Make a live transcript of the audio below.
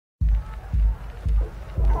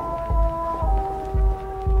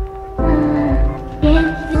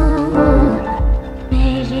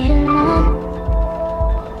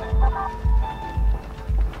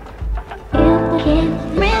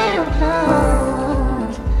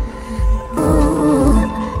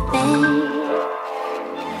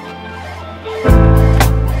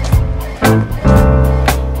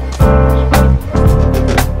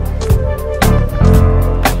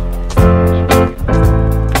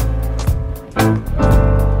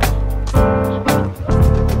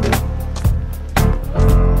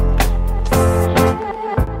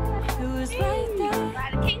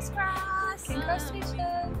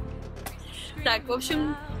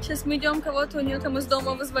мы идем кого-то у нее там из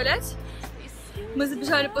дома вызволять. Мы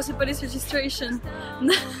забежали после police registration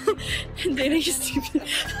на день регистрации.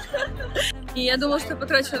 И я думала, что я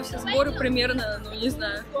потрачу на все сборы примерно, ну не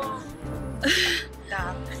знаю.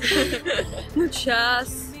 Да. Ну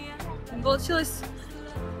час. Получилось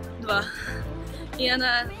 2. И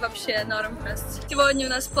она вообще not impressed. Сегодня у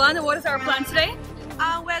нас планы. What is our plan today?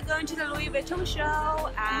 We're going to the Louis Vuitton show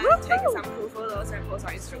and taking some cool photos and post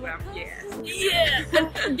on Instagram. Yes.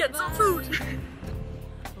 Yeah! And get some food!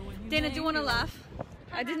 Dana, do you want to laugh?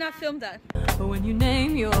 I did not film that. But when you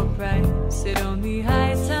name your price, it only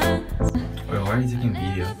heightens. Wait, why are you taking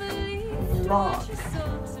video? Vlog.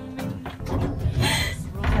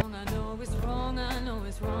 I know it's wrong, I know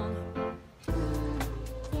it's wrong.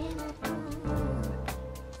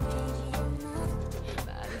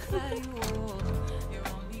 But if I walk, you're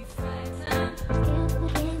only frightened.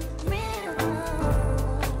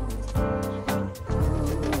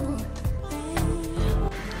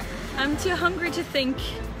 I'm too hungry to think.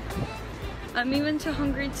 I'm even too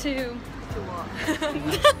hungry to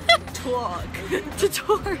Twerk. to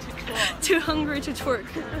twerk. Too hungry to twerk.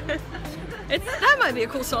 That might be a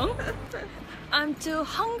cool song. I'm too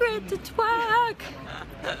hungry to twerk.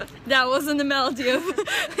 That wasn't the melody of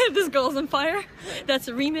This Girl's on Fire. That's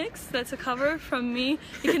a remix. That's a cover from me.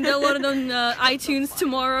 You can download it on iTunes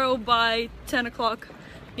tomorrow by 10 o'clock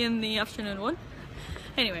in the afternoon one.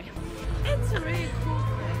 Anyway. It's a really cool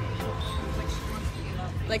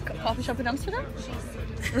Like a coffee shop in Amsterdam?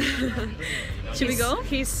 Should we go?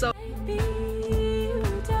 He's so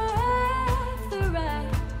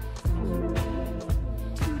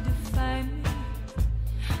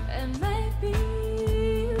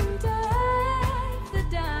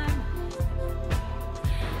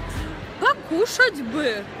Покушать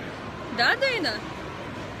бы! Да, Дейна?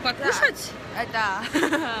 Покушать? Да.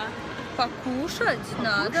 Покушать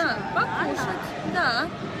надо. Покушать, да.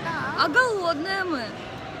 А голодные мы.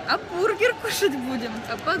 А бургер кушать будем.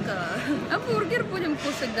 А пока. А бургер будем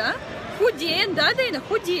кушать, да? Худеем, да, Дейна?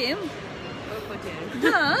 Худеем.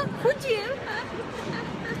 Да, худеем.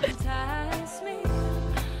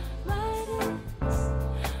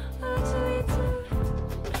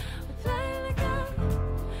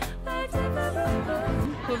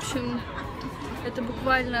 В общем, это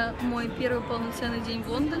буквально мой первый полноценный день в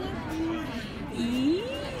Лондоне. И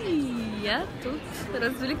я тут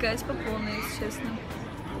развлекаюсь по полной, если честно.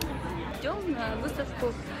 Идем на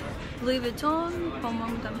выставку Louis Vuitton,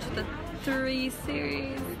 по-моему, там что-то 3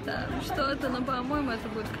 series, там что-то, но, по-моему, это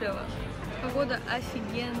будет клево. Погода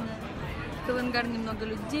офигенная. В Ковенгарде много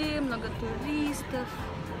людей, много туристов.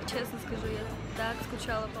 Честно скажу, я так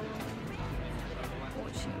скучала по Лондону.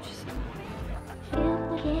 Очень-очень сильно.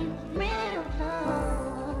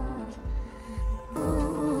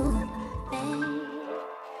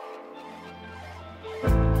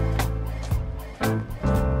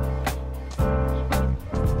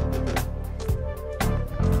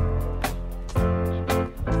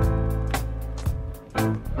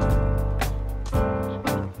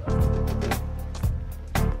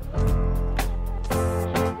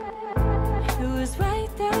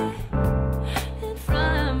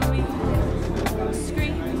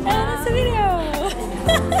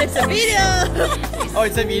 It's a video! Oh,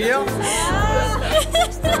 it's a video?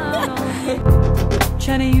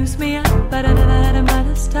 Trying to use me up, but I never had a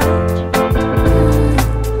mother's touch.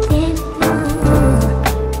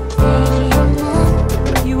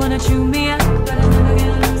 You wanna chew me up, but I never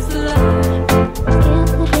get lose the love.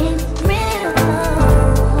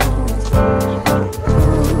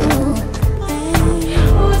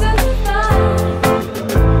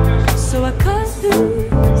 So I cut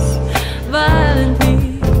loose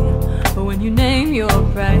violently. But when you name your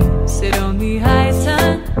price, it only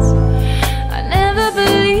heightens. I never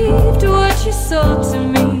believed what you sold to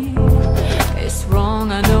me. It's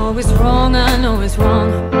wrong, I know it's wrong, I know it's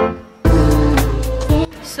wrong.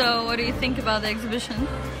 So, what do you think about the exhibition?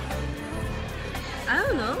 I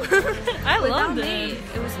don't know. I loved Without it. me,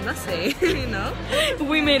 it was messy, you know?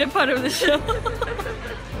 We made it part of the show.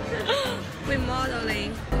 We're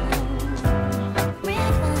modeling.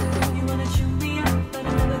 You wanna chew me up, but I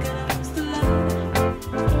never get lose the love.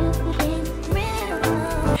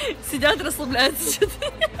 Сидят, расслабляются.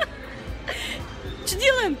 Что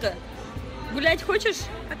делаем-то? Гулять хочешь?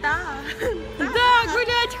 Да. Да,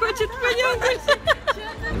 гулять хочет. Пойдем гулять.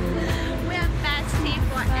 We're bestie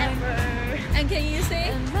forever. And can you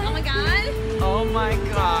say, oh my god? Oh my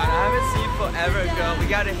god, I haven't seen you forever, girl. We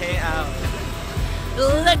gotta hang out.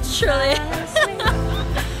 Literally.